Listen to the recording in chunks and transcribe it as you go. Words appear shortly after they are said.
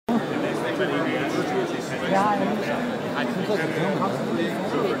With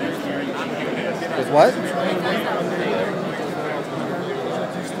what?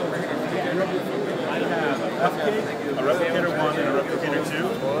 A replicator 1 and a replicator 2,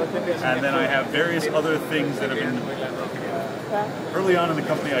 and then I have various other things that have been... Early on in the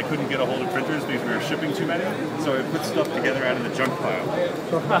company I couldn't get a hold of printers because we were shipping too many, so I put stuff together out of the junk pile.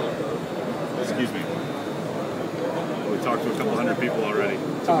 Excuse me. We talked to a couple hundred people already,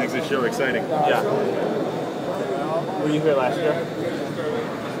 so it makes this show exciting. Yeah. Were you here last year?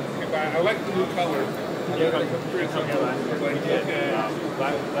 I like the new color. Yeah, I couldn't come here last year.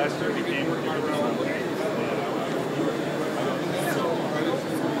 Last year he came with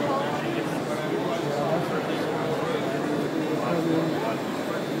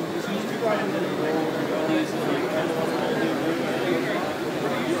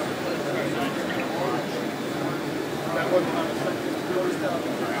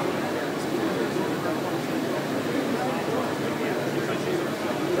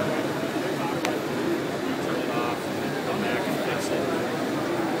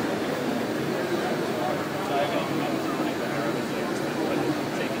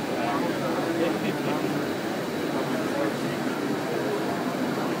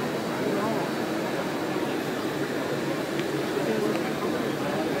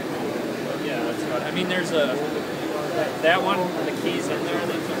I mean, there's a that one, the keys in there.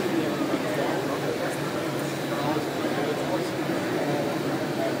 They took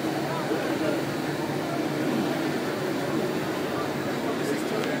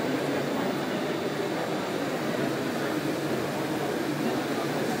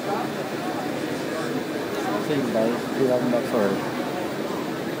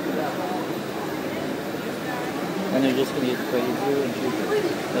And they're just going to get crazier and cheaper.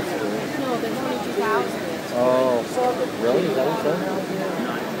 That's cool. No, they're 22,000. Oh, really? Is that what it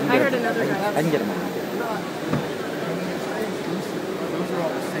says? I heard another guy. I can get them on. Those are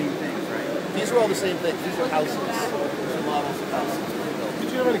all the same things, right? These are all the same things. These are houses. These are models of houses.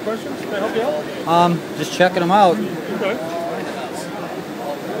 Did you have any questions? Can I help you out? Just checking them out. Okay.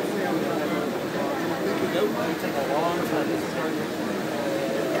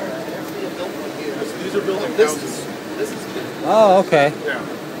 These are building houses. Oh, okay. Yeah.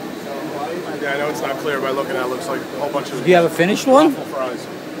 Yeah, I know it's not clear by looking at it. It looks like a whole bunch of... Do you have a finished one? Waffle fries.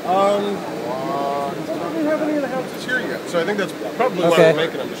 I don't have any of the houses here yet, so I think that's probably why we're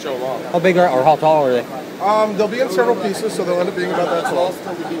making them, to show them off. How big are, or how tall are they? They'll be in several pieces, so they'll end up being about that tall.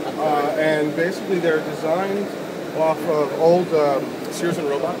 And basically they're designed off of old Sears and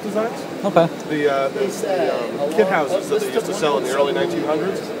Roebuck designs. Okay. The kit houses that they used to sell in the early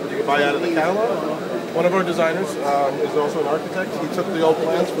 1900s, you could buy out of the catalog. One of our designers is also an architect. He took the old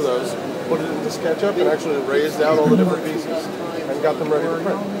plans for those, put it into SketchUp, and actually raised out all the different pieces and got them ready to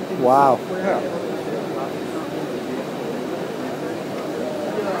print. Wow. Yeah.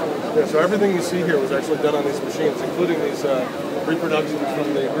 Yeah, so everything you see here was actually done on these machines, including these reproductions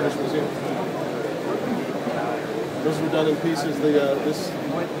from the British Museum. Those were done in pieces. This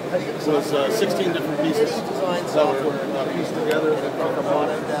was 16 different pieces that were pieced together and then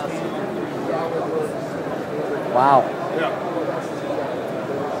combined. Wow. Yeah.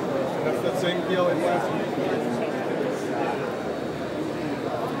 And that's that same PLA plastic.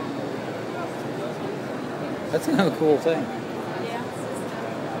 That's kind of a cool thing.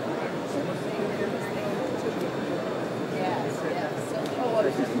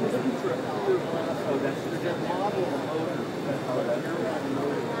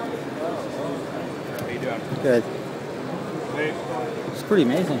 How you doing? Good. It's pretty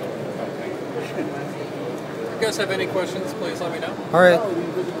amazing. If you guys have any questions, please let me know. All right.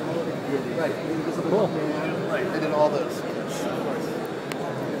 Right. Cool. Right. They did all those.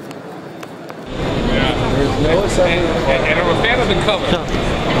 And I'm a fan of the color.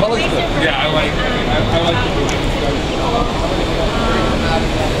 Yeah, I like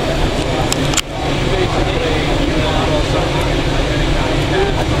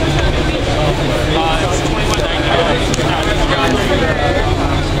it's $21.99.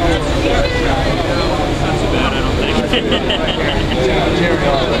 Not too bad, I don't think.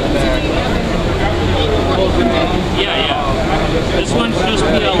 Yeah. This one's just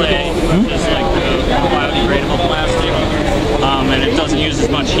PLA, just like the biodegradable plastic, and it doesn't use as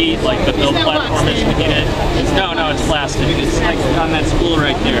much heat like the build platform is to heat it. No, it's plastic. It's like on that spool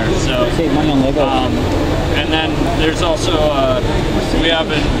right there. So, Save money on Lego. and then there's also we have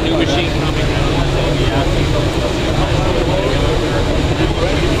a new machine coming out.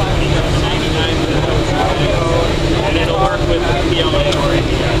 And it'll work with PLA or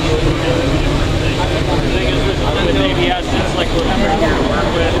ABS. The thing is with ABS, it's like whatever you're to work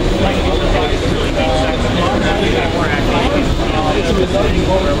with, like it's really deep section.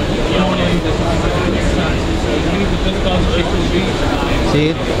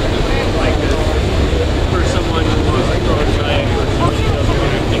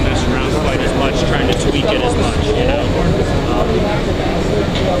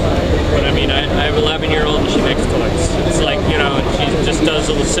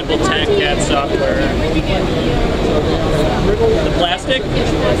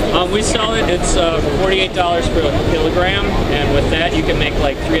 We sell it. It's $48 per kilogram, and with that you can make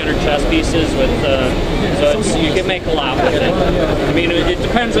like 300 chess pieces. So you can make a lot with it. I mean, it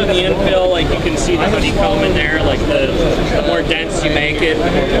depends on the infill. Like you can see the honeycomb in there. Like the more dense you make it,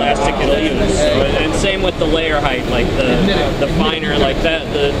 the more plastic it'll use. So, and same with the layer height. Like the finer, like that.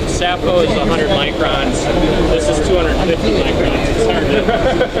 The Sappho is 100 microns. This is 250 microns. It's hard to.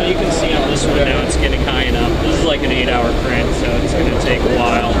 You can see on this one now. It's getting high enough. This is like an 8-hour print, so it's going to take a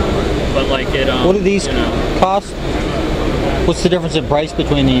while. But like it. What do these cost? What's the difference in price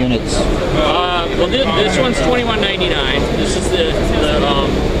between the units? Well, this one's $21.99. This is the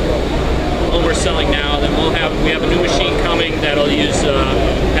one we're selling now. Then we have a new machine coming that'll use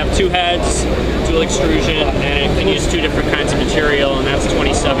have 2 heads, dual extrusion, and it can use 2 different kinds of material, and that's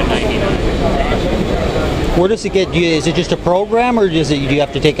 $27.99. Where does it get? Is it just a program, or does it? Do you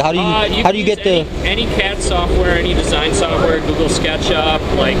have to take? How do you get any CAD software, any design software? Google SketchUp,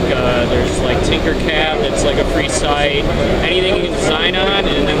 like there's like Tinkercad, that's like a free site. Anything you can design on,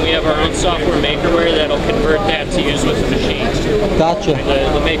 and then we have our own software makerware that'll convert that to use with the machine. Gotcha.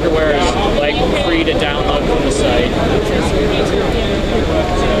 The makerware is like free to download from the site.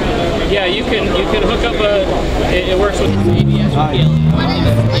 Yeah, you can hook up it works with ABS.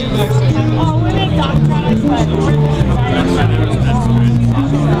 Oh, we make dock products, but